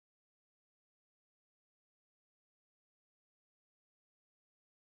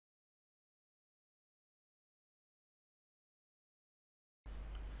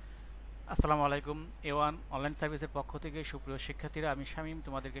আসসালামু আলাইকুম। A1 online সার্ভিসের পক্ষ থেকে সুপ্রিয় শিক্ষার্থীরা, আমি শামীম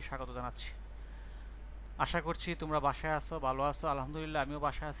তোমাদেরকে স্বাগত জানাচ্ছি। আশা করছি তোমরা বাসায় আছো, ভালো আছো। আলহামদুলিল্লাহ আমিও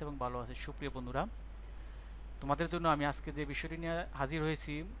বাসায় আছি এবং ভালো আছি। সুপ্রিয় বন্ধুরা, তোমাদের জন্য আমি আজকে যে বিষয়টি নিয়ে হাজির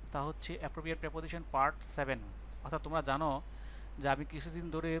হয়েছি তা হচ্ছে অ্যাপ্রোপ্রিয়েট প্রেপোজিশন পার্ট 7। অর্থাৎ তোমরা জানো যে আমি কিছুদিন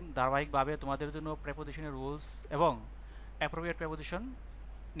ধরে ধারাবাহিকভাবে তোমাদের জন্য প্রেপোজিশনের রুলস এবং অ্যাপ্রোপ্রিয়েট প্রেপোজিশন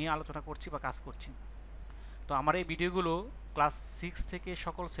নিয়ে আলোচনা করছি বা কাজ করছি। তো আমার এই ভিডিওগুলো ক্লাস 6 থেকে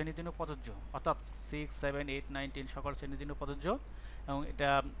সকল শ্রেণীর জন্য প্রযোজ্য, অর্থাৎ 6, 7, 8, 9, 10 সকল শ্রেণীর জন্য প্রযোজ্য এবং এটা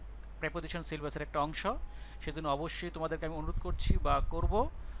প্রেপোজিশন সিলেবাসের একটা অংশ। সেজন্য অবশ্যই তোমাদেরকে আমি অনুরোধ করছি বা করব,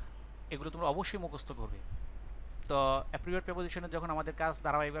 এগুলো তোমরা অবশ্যই মুখস্থ করবে। তো অ্যাপ্রিভিয়েট প্রেপোজিশনের যখন আমাদের কাজ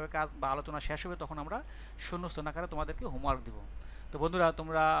ধারাবাহিকভাবে কাজ বা আলোচনা শেষ হবে তখন আমরা শূন্যস্থান আকারে তোমাদেরকে হোমওয়ার্ক দেব। তো বন্ধুরা,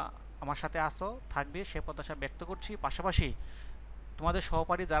 তোমরা আমার সাথে আসো, থাকবে সে প্রত্যাশা ব্যক্ত করছি। পাশাপাশি তোমাদের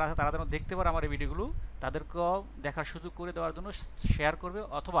সহপাঠী যারা আছে তারা যেন দেখতে পারে আমার এই ভিডিওগুলো, তাদেরকেও দেখার সুযোগ করে দেওয়ার জন্য শেয়ার করবে,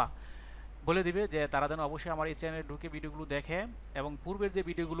 অথবা বলে দিবে যে তারা যেন অবশ্যই আমার এই চ্যানেলে ঢুকে ভিডিওগুলো দেখে এবং পূর্বের যে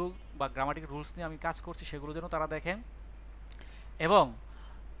ভিডিওগুলো বা গ্রামাটিক রুলস নিয়ে আমি কাজ করছি সেগুলো যেন তারা দেখেন এবং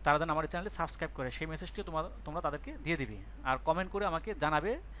তারা যেন আমার চ্যানেলে সাবস্ক্রাইব করে, সেই মেসেজটি তোমরা তাদেরকে দিয়ে দিবে। আর কমেন্ট করে আমাকে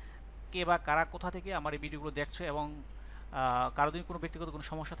জানাবে কে বা কারা কোথা থেকে আমার এই ভিডিওগুলো দেখছো এবং কারো যদি কোনো ব্যক্তিগত কোনো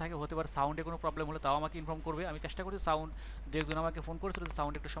সমস্যা থাকে, হতে পারে সাউন্ডে কোনো প্রবলেম হলে তাও আমাকে ইনফর্ম করবে। আমি চেষ্টা করি সাউন্ড, দু একজন আমাকে ফোন করেছিল যে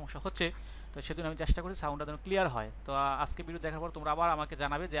সাউন্ডে একটু সমস্যা হচ্ছে, তো সেদিন আমি চেষ্টা করি সাউন্ডটা যেন ক্লিয়ার হয়। তো আজকে ভিডিও দেখার পর তোমরা আবার আমাকে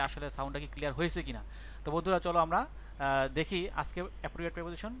জানাবে যে আসলে সাউন্ডটা কি ক্লিয়ার হয়েছে কিনা। তো বন্ধুরা, চলো আমরা দেখি আজকে অ্যাপ্রোপ্রিয়েট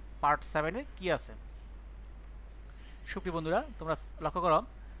প্রেপোজিশন পার্ট 7-এ কী আছে। সুপ্রিয় বন্ধুরা, তোমরা লক্ষ্য করো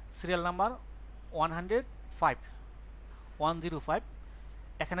সিরিয়াল নাম্বার 105, 105।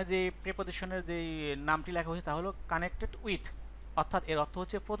 এখানে যে প্রেপোজিশনের যে নামটি লেখা হয়েছে তা হলো কানেক্টেড উইথ, অর্থাৎ এর অর্থ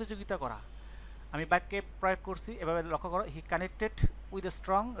হচ্ছে প্রতিযোগিতা করা। আমি বাক্যে প্রয়োগ করছি এভাবে, লক্ষ্য করো, হি কানেক্টেড উইথ এ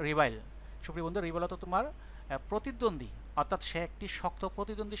স্ট্রং রিভাইল। সুপ্রিয় বন্ধু, রিভাইল তো তোমার প্রতিদ্বন্দ্বী, অর্থাৎ সে একটি শক্ত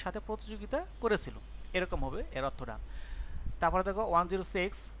প্রতিদ্বন্দ্বীর সাথে প্রতিযোগিতা করেছিল, এরকম হবে এর অর্থটা। তারপরে দেখো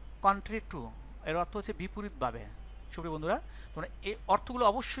 106, কন্ট্রি টু, এর অর্থ হচ্ছে বিপরীতভাবে। সুপ্রিয় বন্ধুরা, তোমরা এই অর্থগুলো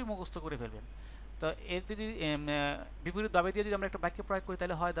অবশ্যই মুখস্থ করে ফেলবেন। তো এর যদি বিপরীতভাবে দিয়ে যদি আমরা একটা বাক্য প্রয়োগ করি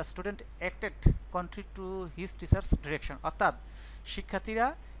তাহলে হয় the student acted country to his teachers direction, অর্থাৎ শিক্ষার্থীরা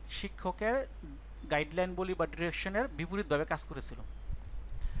শিক্ষকের গাইডলাইন বলি বা ডিরেকশনের বিপরীতভাবে কাজ করেছিল।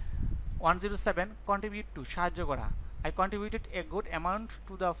 107, কন্ট্রিবিউট টু, সাহায্য করা। I contributed a good amount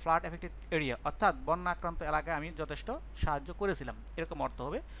to the flood affected area, অর্থাৎ বন্যা আক্রান্ত এলাকায় আমি যথেষ্ট সাহায্য করেছিলাম, এরকম অর্থ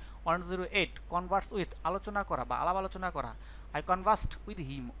হবে। 108, কনভার্স উইথ, আলোচনা করা বা আলাপ আলোচনা করা। I কনভার্সড with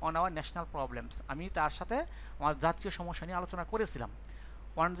him on our national problems, আমি তার সাথে আমার জাতীয় সমস্যা নিয়ে আলোচনা করেছিলাম।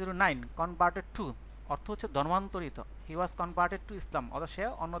 109, কনভার্টেড টু, অর্থ হচ্ছে ধর্মান্তরিত। হি ওয়াজ কনভার্টেড টু ইসলাম, অর্থাৎ সে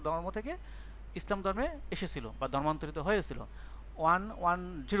অন্য ধর্ম থেকে ইসলাম ধর্মে এসেছিল বা ধর্মান্তরিত হয়েছিল।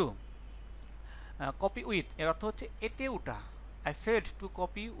 110, কপি উইথ, এর অর্থ হচ্ছে এঁটে ওঠা। I failed two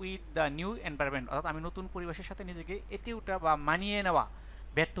copy with the new environment, অর্থাৎ আমি নতুন পরিবেশের সাথে নিজেকে এঁটে ওঠা বা মানিয়ে নেওয়া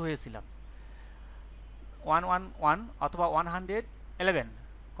ব্যর্থ হয়েছিলাম। 111 অথবা 111,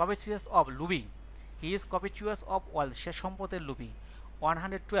 কপিচুয়াস of, লুবি। He is কপিচুয়াস of wealth, সে সম্পদের লুবি।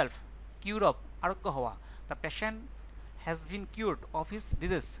 112, কিউর অফ, আরোগ্য হওয়া। The patient has been কিউরড of his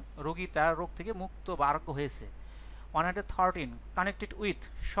disease, রোগী তার রোগ থেকে মুক্ত বা আরোগ্য হয়েছে। 113, কানেক্টেড উইথ,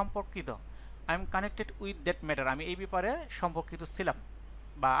 সম্পর্কিত। I am connected with that matter, আমি এই ব্যাপারে সম্পর্কিত ছিলাম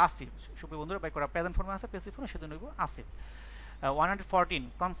বা আসি। সুপ্রিয় বন্ধুরা, বাই করা প্রেজেন্ট ফর্মে আছে, পেসিভ ফর্মে সেজন্য আসি। 114,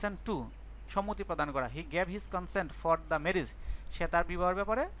 কনসেন্ট টু, সম্মতি প্রদান করা। হি gave his consent for the marriage, সে তার বিবাহের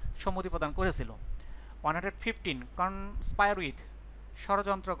ব্যাপারে সম্মতি প্রদান করেছিল। 115, কনস্পায়ার উইথ,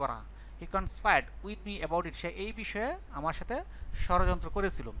 ষড়যন্ত্র করা। হি কনস্পায়ার্ড উইথ মি অ্যাবাউট ইট, সে এই বিষয়ে আমার সাথে ষড়যন্ত্র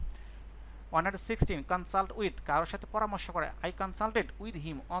করেছিল। 116, কনসাল্ট উইথ, কারোর সাথে পরামর্শ করে। I consulted with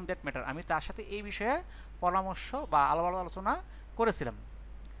him on that matter, আমি তার সাথে এই বিষয়ে পরামর্শ বা আলোচনা করেছিলাম।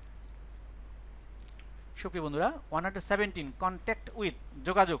 সুপ্রিয় বন্ধুরা, 117, কন্ট্যাক্ট উইথ,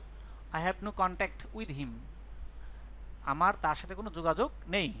 যোগাযোগ। I have no contact with him, আমার তার সাথে কোনো যোগাযোগ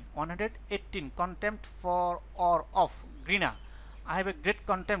নেই। 118, কন্টেম্পট ফর অর অফ, ঘৃণা। I have a great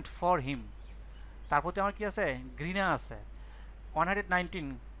contempt for him, তার প্রতি আমার কি আছে, ঘৃণা আছে। 119,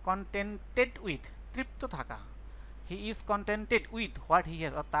 কন্টেন্টেড উইথ, তৃপ্ত থাকা। He is contented with what he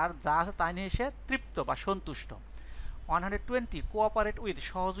has, তার যা আছে তাই নিয়ে সে তৃপ্ত বা সন্তুষ্ট। 120, কোঅপারেট উইথ,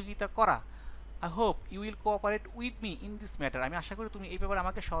 সহযোগিতা করা। I hope you will cooperate with me in this matter, আমি আশা করি তুমি এই ব্যাপারে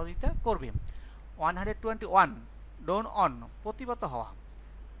আমাকে সহযোগিতা করবে। 121, ডোন অন, প্রতিবাদ হওয়া।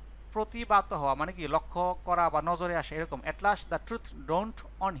 প্রতিবাদ হওয়া মানে কি, লক্ষ্য করা বা নজরে আসা, এরকম। At last the truth don't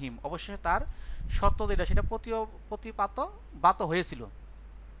on him, অবশ্যই তার সত্য যেটা সেটা প্রতিপাত হয়েছিল।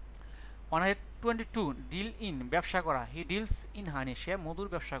 122, ডিল ইন, ব্যবসা করা। হি ডিলস ইন হানি, সে মধুর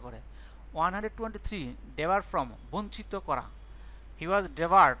ব্যবসা করে। 123, ডেভার ফ্রম, বঞ্চিত করা। হি ওয়াজ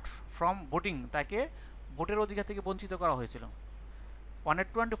ডেভার্ড ফ্রম ভোটিং, তাকে ভোটের অধিকার থেকে বঞ্চিত করা হয়েছিল।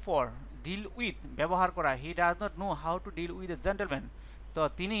 124 ডিল উইথ, ব্যবহার করা, he does not know how to deal with a gentleman, তো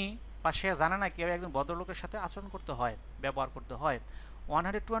তিনি বা সে জানে না কীভাবে একজন ভদ্রলোকের সাথে আচরণ করতে হয়, ব্যবহার করতে হয়।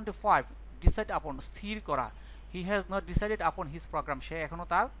 125 ডিসাইড আপন, স্থির করা, he has not decided upon his programme, সে এখনও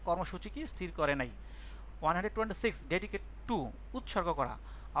তার কর্মসূচিকে স্থির করে নাই। 126 ডেডিকেট টু, উৎসর্গ করা,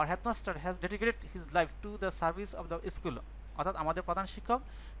 our headmaster has dedicated his life to the service of the school, অর্থাৎ আমাদের প্রধান শিক্ষক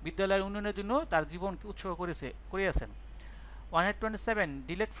বিদ্যালয়ের উন্নয়নের জন্য তার জীবনকে উৎসর্গ করিয়েছেন। 127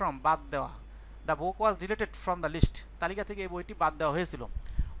 ডিলেট ফ্রম, বাদ দেওয়া, the book was deleted from the list, তালিকা থেকে এই বইটি বাদ দেওয়া হয়েছিল।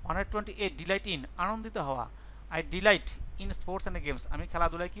 128 ডিলাইট ইন, আনন্দিত হওয়া, I Deloitte in sports and games, আমি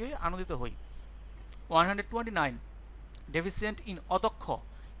খেলাধুলায় কী হই, আনন্দিত হই। 129 ডেফিসিয়েন্ট ইন, অদক্ষ,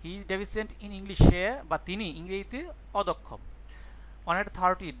 he is deficient in English, সে বা তিনি ইংরেজিতে অদক্ষ।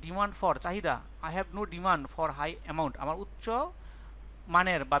 130 ডিমান্ড ফর, চাহিদা, I have no demand for high amount, আমার উচ্চ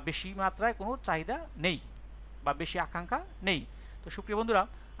মানের বা বেশি মাত্রায় কোনো চাহিদা নেই বা বেশি আকাঙ্ক্ষা নেই। তো সুপ্রিয় বন্ধুরা,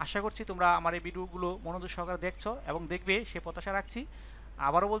 আশা করছি তোমরা আমার এই ভিডিওগুলো মনোযোগ সহকারে দেখছো এবং দেখবে সে প্রত্যাশা রাখছি।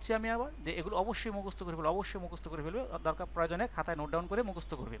 আবারও বলছি আমি আবার যে এগুলো অবশ্যই মুখস্থ করে ফেলবে, অবশ্যই মুখস্থ করে ফেলবে, দরকার প্রয়োজনে খাতায় নোট ডাউন করে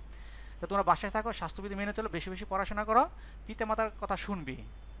মুখস্থ করবে। তো তোমরা বাসায় থাকো, স্বাস্থ্যবিধি মেনে চলো, বেশি বেশি পড়াশোনা করো, পিতামাতার কথা শুনবে,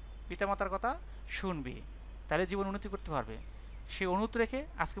 পিতামাতার কথা শুনবে, তাহলে জীবন উন্নতি করতে পারবে। সেই অনুরোধ রেখে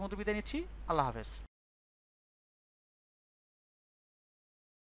আজকের মতো বিদায় নিচ্ছি। আল্লাহ হাফেজ।